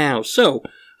right now. So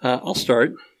I'll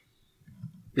start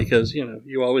because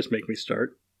you always make me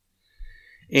start.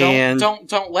 And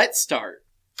don't let's start.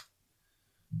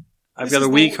 I've got a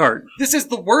weak heart. This is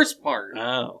the worst part.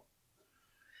 Oh.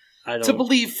 I don't... To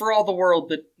believe for all the world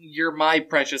that you're my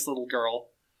precious little girl.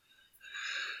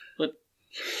 But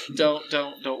don't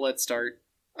let's start.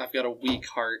 I've got a weak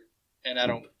heart, and I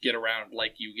don't get around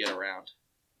like you get around.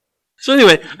 So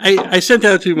anyway, I sent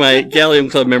out to my Gallium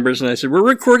Club members and I said, we're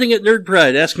recording at Nerd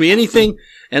Pride. Ask me anything.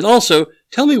 And also,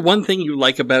 tell me one thing you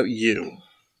like about you.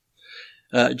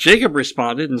 Jacob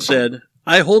responded and said,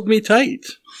 I hold me tight.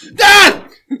 Ah!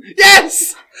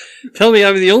 Yes! Tell me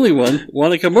I'm the only one.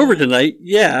 Want to come over tonight?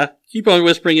 Yeah. Keep on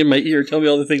whispering in my ear. Tell me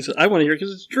all the things that I want to hear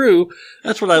because it's true.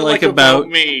 That's what I like about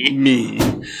me.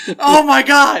 Oh my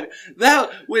god! That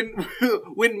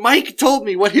when Mike told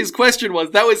me what his question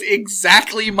was, that was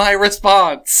exactly my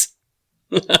response.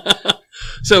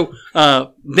 So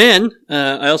then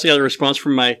I also got a response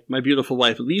from my beautiful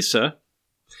wife Lisa,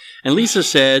 and Lisa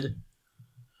said,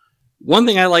 "One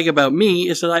thing I like about me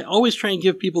is that I always try and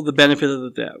give people the benefit of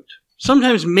the doubt.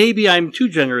 Sometimes maybe I'm too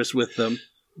generous with them,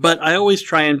 but I always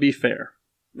try and be fair."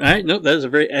 All right, no, that is a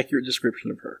very accurate description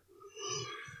of her.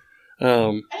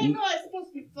 I didn't know I was supposed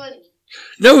to be funny.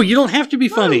 No, you don't have to be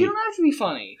funny. You don't have to be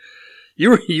funny.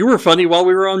 You were funny while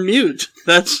we were on mute.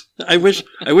 I wish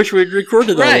we'd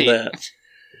recorded Right. all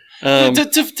of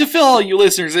that. To fill all you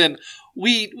listeners in,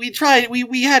 we tried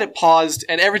we had it paused,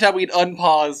 and every time we'd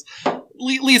unpause,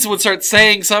 Lisa would start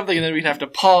saying something, and then we'd have to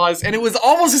pause, and it was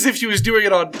almost as if she was doing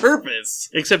it on purpose.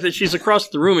 Except that she's across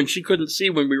the room and she couldn't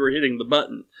see when we were hitting the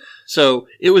button. So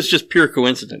it was just pure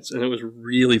coincidence, and it was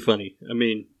really funny. I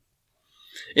mean,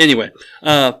 anyway,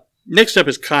 next up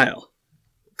is Kyle.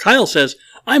 Kyle says,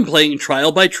 I'm playing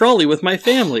Trial by Trolley with my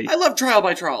family. I love Trial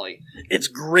by Trolley. It's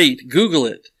great. Google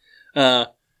it.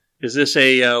 Is this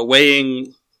a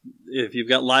weighing, if you've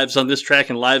got lives on this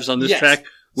track and lives on this Yes. track,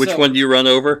 which So- one do you run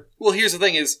over? Well, here's the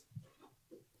thing is,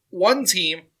 one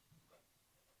team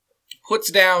puts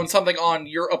down something on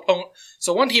your opponent.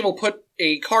 So one team will put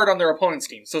a card on their opponent's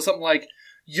team. So something like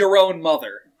your own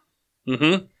mother. Mm-hmm.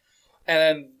 And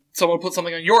then someone puts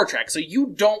something on your track. So you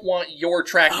don't want your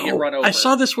track to get run over. I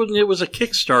saw this when it was a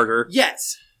Kickstarter.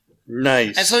 Yes.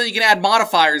 Nice. And so then you can add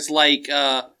modifiers like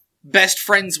best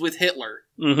friends with Hitler.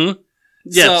 Mm-hmm.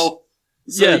 Yes. So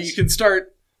Yes. you can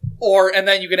start, and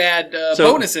then you can add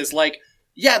bonuses like,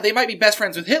 yeah, they might be best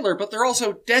friends with Hitler, but they're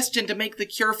also destined to make the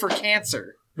cure for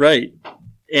cancer. Right.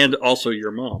 And also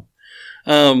your mom.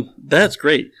 That's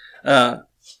great. I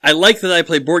like that I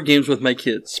play board games with my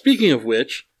kids. Speaking of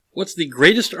which, what's the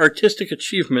greatest artistic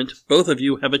achievement both of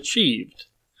you have achieved?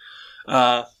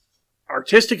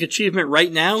 Artistic achievement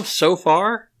right now, so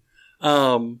far,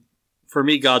 for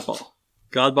me, Godball.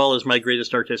 Godball is my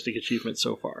greatest artistic achievement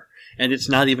so far. And it's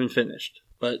not even finished.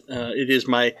 But it is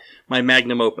my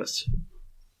magnum opus.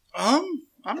 I'm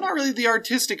not really the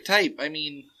artistic type. I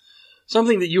mean...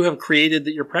 Something that you have created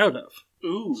that you're proud of.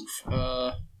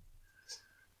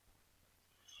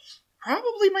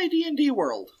 Probably my D&D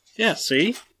world. Yeah,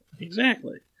 see?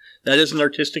 Exactly. That is an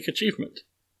artistic achievement.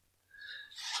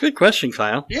 Good question,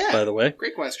 Kyle. Yeah. By the way.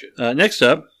 Great question. Next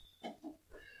up,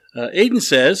 Aiden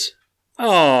says,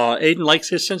 "Aw, Aiden likes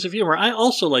his sense of humor. I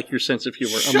also like your sense of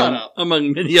humor, Shut up.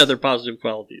 among many other positive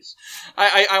qualities."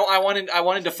 I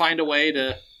wanted to find a way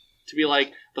to be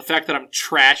like the fact that I'm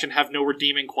trash and have no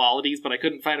redeeming qualities, but I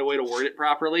couldn't find a way to word it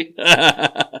properly.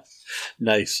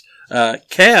 Nice.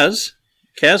 Kaz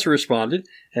responded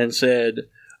and said,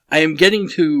 I'm getting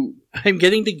to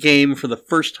game for the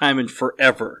first time in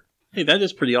forever. Hey, that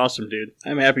is pretty awesome, dude.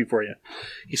 I'm happy for you.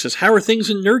 He says, how are things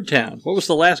in Nerdtown? What was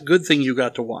the last good thing you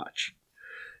got to watch?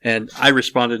 And I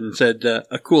responded and said,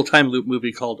 a cool time loop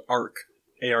movie called Ark.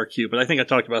 ARQ, but I think I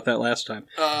talked about that last time.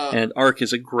 And Ark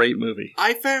is a great movie.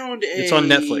 I found It's on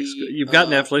Netflix. You've got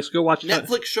Netflix. Go watch that.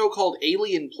 Netflix show called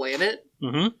Alien Planet,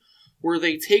 where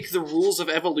they take the rules of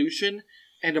evolution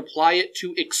and apply it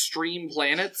to extreme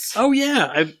planets. Oh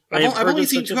yeah, I've only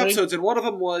seen 2 episodes, and one of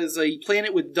them was a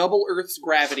planet with double Earth's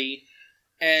gravity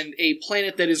and a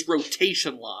planet that is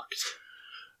rotation locked.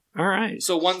 All right.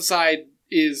 So one side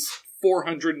is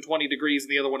 420 degrees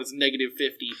and the other one is negative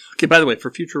 50. Okay, by the way, for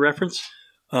future reference,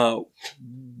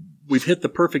 we've hit the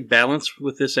perfect balance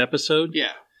with this episode.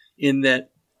 Yeah. In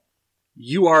that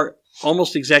you are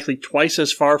almost exactly twice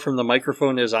as far from the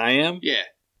microphone as I am. Yeah.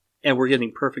 And we're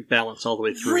getting perfect balance all the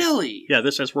way through. Really? Yeah,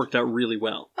 this has worked out really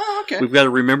well. Oh, okay. We've got to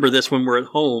remember this when we're at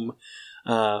home,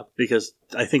 because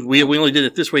I think we only did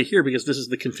it this way here because this is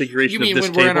the configuration of this table.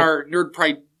 You mean when we're in our Nerd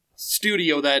Pride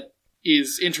studio that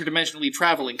is interdimensionally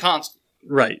traveling constantly?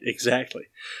 Right, exactly.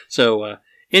 So,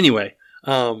 anyway.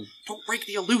 Don't break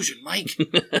the illusion, Mike.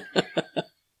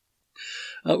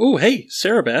 Oh, hey,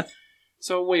 Sarah Beth.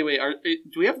 So, wait.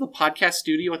 Do we have the podcast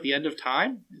studio at the end of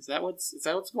time? Is that what's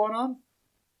going on?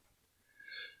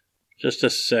 Just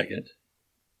a second.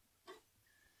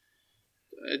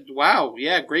 Wow,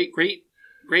 yeah, great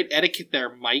etiquette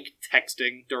there, Mike,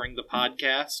 texting during the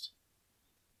podcast.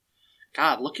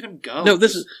 God, look at him go. No,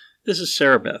 this This is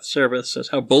Sarah Beth. Sarah Beth says,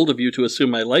 how bold of you to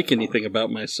assume I like anything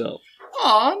about myself.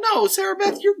 Aw, no, Sarah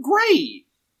Beth, you're great.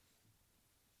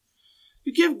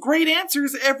 You give great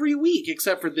answers every week,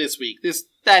 except for this week.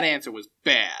 That answer was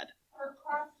bad. Her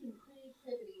costume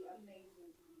creativity,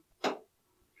 amazing.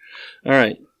 All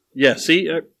right. Yeah, see,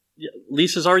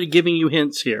 Lisa's already giving you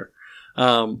hints here.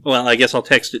 Well, I guess I'll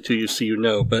text it to you so you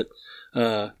know, but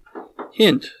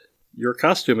hint, your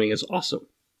costuming is awesome.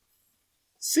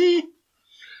 See?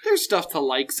 There's stuff to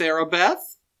like, Sarah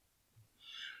Beth.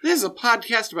 This is a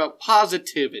podcast about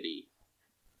positivity.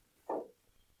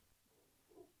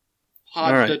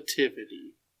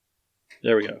 Positivity.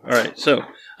 There we go. All right, so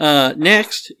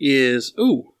next is,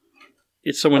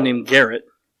 it's someone named Garrett.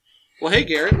 Well, hey,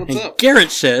 Garrett, what's up? Garrett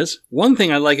says, one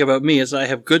thing I like about me is I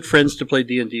have good friends to play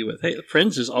D&D with. Hey,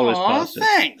 friends is always positive.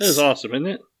 Thanks. That is awesome, isn't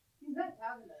it?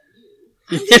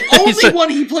 He's the only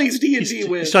one he plays D&D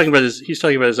with. He's talking about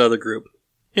his other group.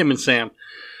 Him and Sam.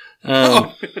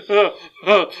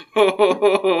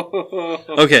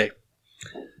 Okay.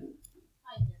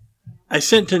 I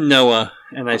sent to Noah,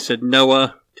 and I said,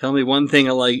 Noah, tell me one thing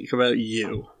I like about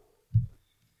you.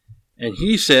 And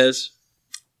he says,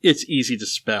 it's easy to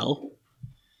spell.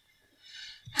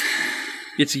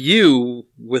 It's you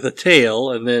with a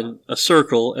tail, and then a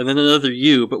circle, and then another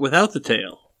you, but without the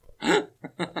tail. And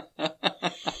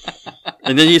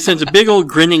then he sends a big old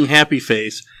grinning happy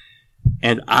face,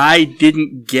 and I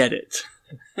didn't get it.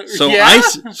 So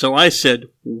I said,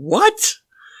 what?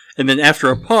 And then after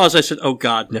a pause, I said, oh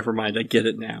God, never mind, I get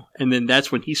it now. And then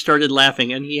that's when he started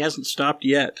laughing, and he hasn't stopped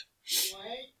yet.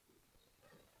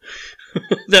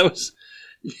 What? That was...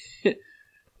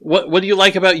 What do you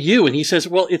like about you? And he says,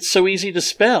 well, it's so easy to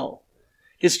spell.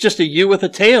 It's just a U with a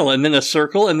tail, and then a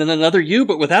circle, and then another U,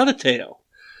 but without a tail.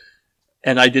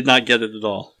 And I did not get it at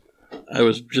all. I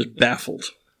was just baffled,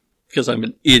 because I'm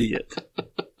an idiot.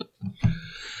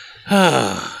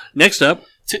 Next up.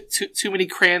 Too many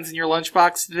crayons in your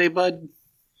lunchbox today, bud?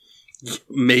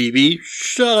 Maybe.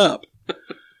 Shut up.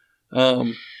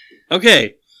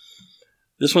 Okay.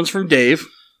 This one's from Dave.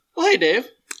 Well, hey, Dave.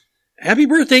 Happy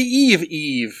birthday,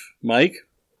 Eve, Mike.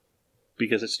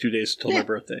 Because it's 2 days until my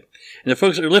birthday. And if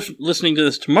folks are listening to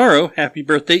this tomorrow, happy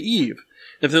birthday, Eve.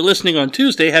 If they're listening on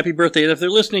Tuesday, happy birthday. And if they're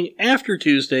listening after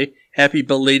Tuesday, happy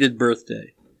belated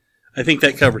birthday. I think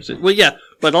that covers it. Well, yeah,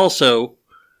 but also,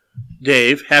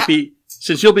 Dave,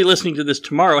 since you'll be listening to this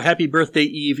tomorrow, happy birthday,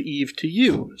 Eve to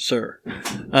you, sir.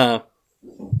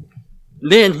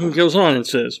 Then he goes on and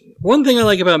says, one thing I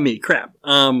like about me,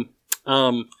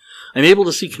 I'm able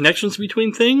to see connections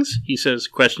between things, he says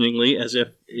questioningly, as if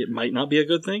it might not be a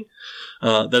good thing.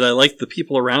 That I like the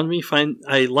people around me.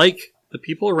 I like the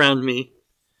people around me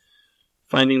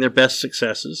finding their best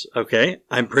successes. Okay.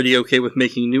 I'm pretty okay with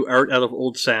making new art out of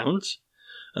old sounds.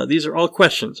 These are all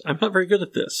questions. I'm not very good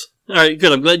at this. All right,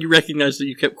 good. I'm glad you recognized that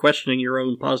you kept questioning your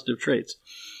own positive traits.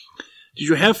 Did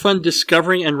you have fun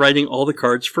discovering and writing all the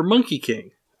cards for Monkey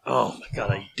King? Oh my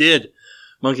God, I did.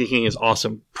 Monkey King is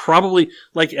awesome. Probably,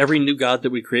 like every new god that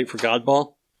we create for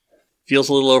Godball, feels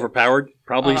a little overpowered.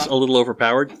 Probably a little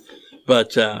overpowered.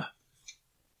 But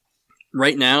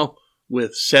right now,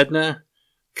 with Sedna,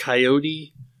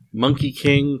 Coyote, Monkey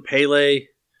King, Pele,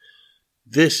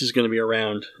 this is going to be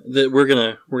around. We're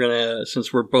gonna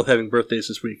since we're both having birthdays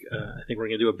this week, I think we're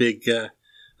gonna do a big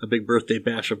birthday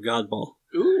bash of Godball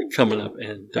coming up.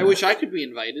 And I wish I could be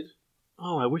invited.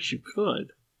 Oh, I wish you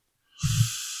could.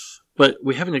 But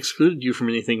we haven't excluded you from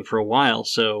anything for a while,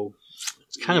 so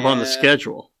it's kind of on the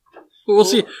schedule. But we'll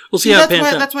see. We'll see how it pans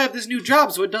out. That's why I have this new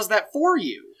job, so it does that for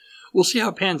you. We'll see how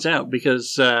it pans out,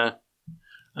 because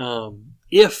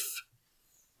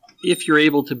if you're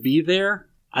able to be there,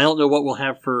 I don't know what we'll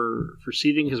have for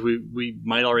seating, because we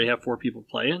might already have 4 people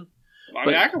playing.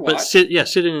 I can watch. But sit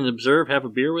in and observe, have a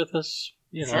beer with us.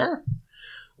 Sure.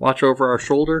 Watch over our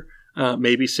shoulder.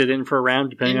 Maybe sit in for a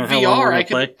round, depending on how VR, long we're going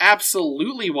to play. I can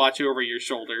absolutely watch over your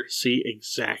shoulder. See,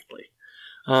 exactly.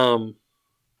 And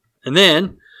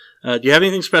then, do you have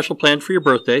anything special planned for your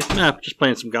birthday? Nah, just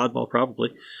playing some Godball,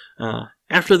 probably.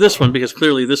 After this one, because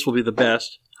clearly this will be the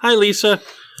best. Hi, Lisa.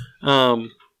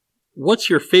 What's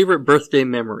your favorite birthday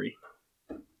memory?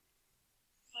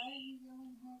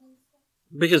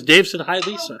 Because Dave said hi,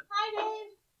 Lisa. Hi,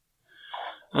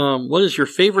 Dave. What is your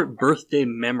favorite birthday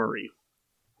memory?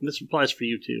 And this applies for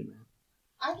you too, man.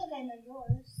 I think I know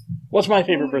yours. What's my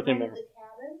favorite birthday memory?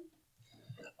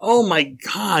 Oh my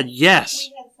God, yes.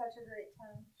 We had such a great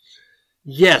time.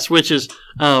 Yes, which is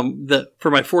for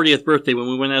my 40th birthday when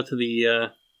we went out to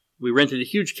we rented a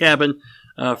huge cabin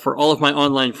for all of my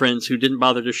online friends who didn't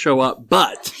bother to show up,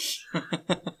 but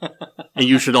and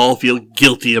you should all feel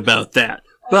guilty about that.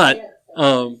 But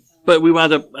But we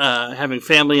wound up having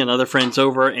family and other friends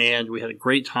over, and we had a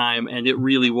great time, and it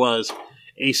really was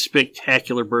a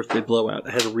spectacular birthday blowout.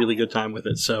 I had a really good time with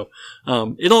it, so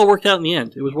it all worked out in the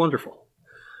end. It was wonderful.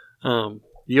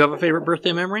 You have a favorite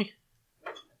birthday memory?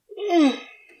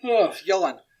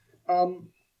 Yawn.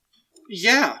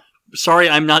 Yeah. Sorry,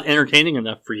 I'm not entertaining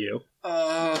enough for you.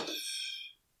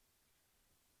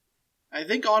 I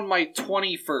think on my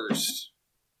 21st,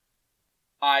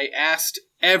 I asked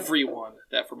everyone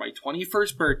that for my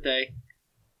 21st birthday,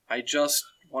 I just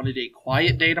wanted a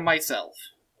quiet day to myself.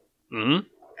 Mm-hmm.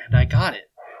 And I got it.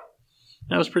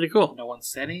 That was pretty cool. No one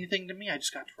said anything to me. I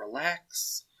just got to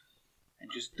relax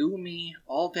and just do me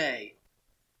all day.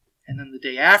 And then the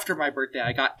day after my birthday,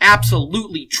 I got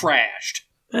absolutely trashed.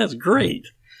 That's great.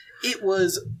 It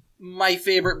was my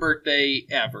favorite birthday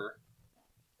ever.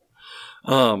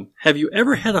 Have you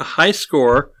ever had a high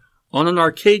score on an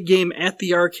arcade game at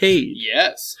the arcade?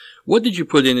 Yes. What did you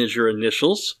put in as your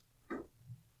initials?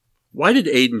 Why did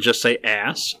Aiden just say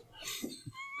ass?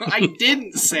 I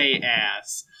didn't say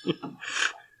ass.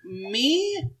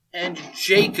 Me and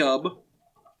Jacob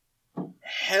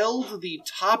held the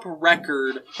top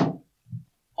record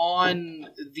on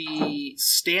the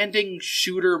standing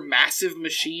shooter massive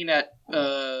machine at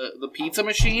the pizza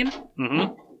machine.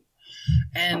 Mm-hmm.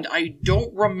 And I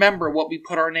don't remember what we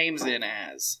put our names in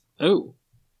as. Oh.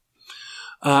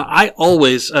 I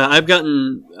always, I've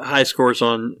gotten high scores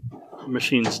on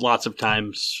machines lots of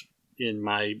times in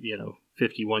my,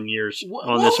 51 years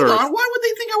on this earth. Hold on, why would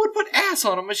they think I would put ass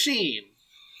on a machine?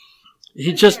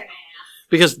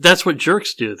 Because that's what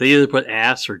jerks do. They either put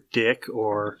ass or dick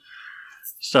or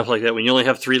stuff like that. When you only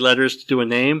have 3 letters to do a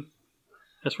name,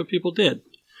 that's what people did.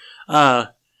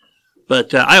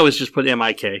 But I always just put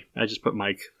M-I-K. I just put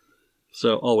Mike.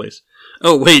 So, always.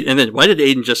 Oh, wait, and then why did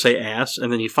Aiden just say ass?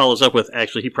 And then he follows up with,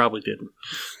 actually, he probably didn't.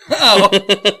 Oh.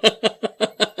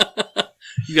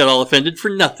 You got all offended for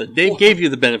nothing. Dave gave you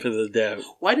the benefit of the doubt.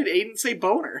 Why did Aiden say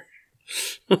boner?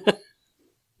 That's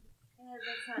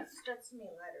me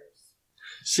letters.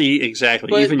 See,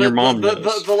 exactly. Even your mom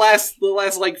knows. The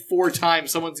last like 4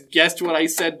 times someone's guessed what I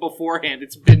said beforehand,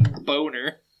 it's been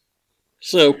boner.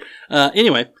 So,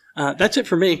 anyway, that's it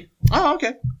for me. Oh,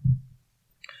 okay.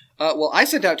 Well, I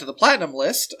sent out to the Platinum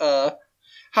list.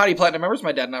 Howdy, Platinum members.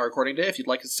 My dad and I are recording today. If you'd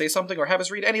like us to say something or have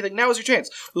us read anything, now is your chance.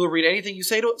 We will read anything you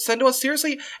send to us.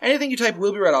 Seriously, anything you type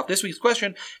will be read off. This week's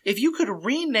question, if you could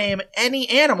rename any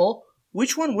animal,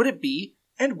 which one would it be,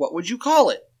 and what would you call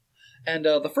it? And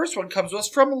the first one comes to us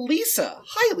from Lisa.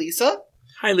 Hi, Lisa.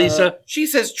 Hi, Lisa. She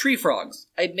says tree frogs.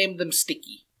 I'd name them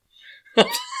Sticky.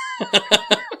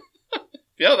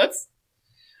 Yeah,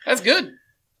 that's good.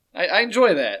 I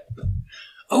enjoy that.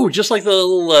 Oh, just like the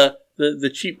little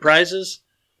the cheap prizes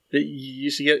that you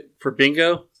used to get for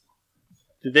bingo.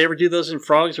 Did they ever do those in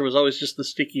frogs, or was it always just the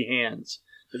sticky hands?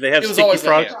 Did they have sticky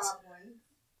frogs?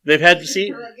 They've had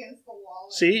see.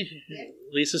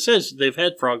 Lisa says they've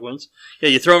had frog ones. Yeah,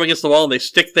 you throw them against the wall and they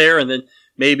stick there, and then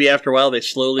maybe after a while they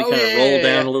slowly kind of roll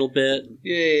down a little bit.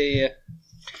 Yeah.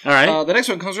 All right. The next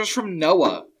one comes to us from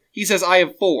Noah. He says, I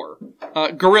have 4.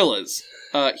 Gorillas.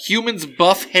 Humans'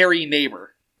 buff, hairy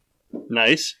neighbor.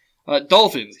 Nice.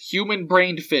 Dolphins.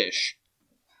 Human-brained fish.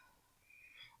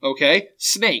 Okay.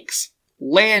 Snakes.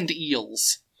 Land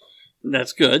eels.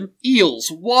 That's good. Eels.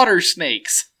 Water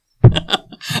snakes.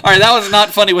 Alright, that was not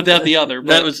funny without the other.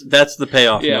 But that's the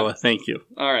payoff, yeah. Noah. Thank you.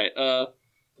 Alright,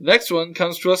 next one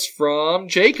comes to us from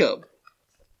Jacob.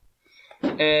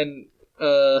 And,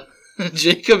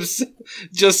 Jacob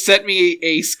just sent me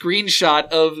a screenshot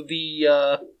of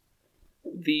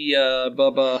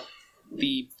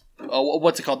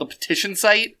what's it called? The petition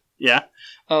site? Yeah.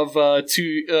 Of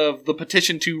the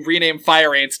petition to rename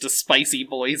fire ants to Spicy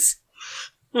Boys.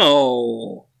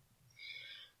 Oh.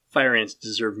 Fire ants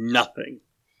deserve nothing.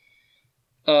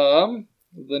 The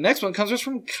next one comes to us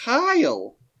from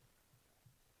Kyle.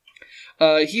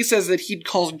 He says that he'd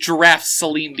call giraffes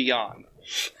Celine Dion.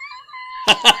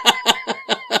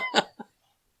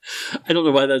 I don't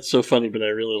know why that's so funny, but I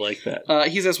really like that.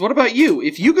 He says, what about you?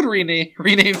 If you could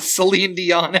rename Celine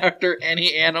Dion after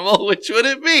any animal, which would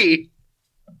it be?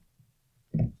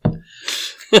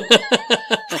 Probably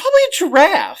a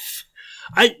giraffe.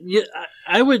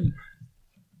 I would...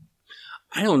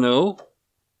 I don't know.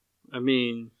 I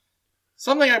mean...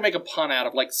 Something I'd make a pun out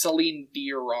of, like Celine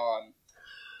Dion.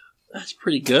 That's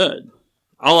pretty good.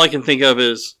 All I can think of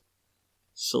is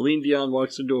Celine Dion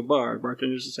walks into a bar.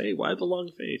 Bartender says, hey, why the long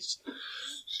face?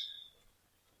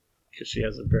 Because she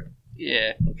has a...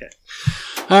 Yeah. Okay.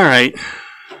 All right.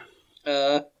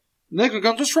 Next one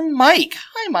comes just from Mike.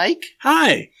 Hi, Mike.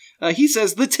 Hi. He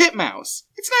says the titmouse.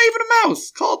 It's not even a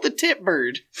mouse. Call it the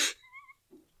titbird.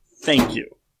 Thank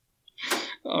you.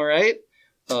 All right.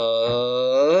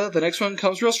 The next one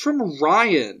comes to us from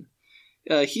Ryan.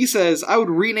 He says, I would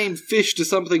rename fish to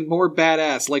something more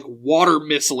badass, like water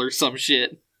missile or some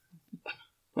shit.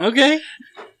 Okay.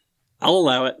 I'll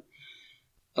allow it.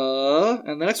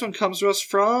 And the next one comes to us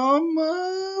from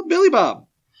Billy Bob.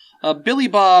 Billy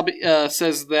Bob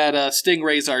says that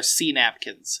stingrays are sea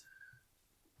napkins.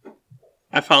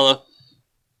 I follow.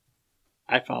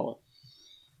 That's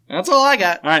all I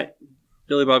got. All right.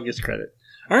 Billy Bob gets credit.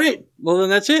 All right. Well, then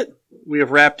that's it. We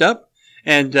have wrapped up,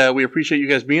 and we appreciate you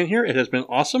guys being here. It has been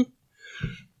awesome.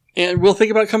 And we'll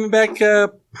think about coming back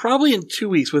probably in 2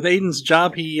 weeks. With Aiden's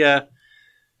job, he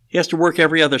has to work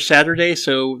every other Saturday,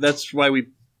 so that's why we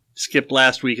skipped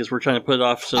last week, is we're trying to put it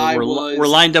off so we're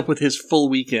lined up with his full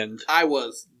weekend. I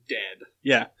was dead.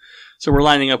 Yeah. So we're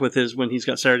lining up with his when he's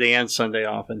got Saturday and Sunday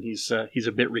off, and he's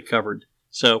a bit recovered.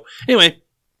 So anyway,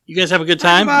 you guys have a good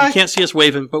time. Bye. You can't see us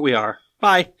waving, but we are.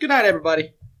 Bye. Good night,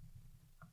 everybody.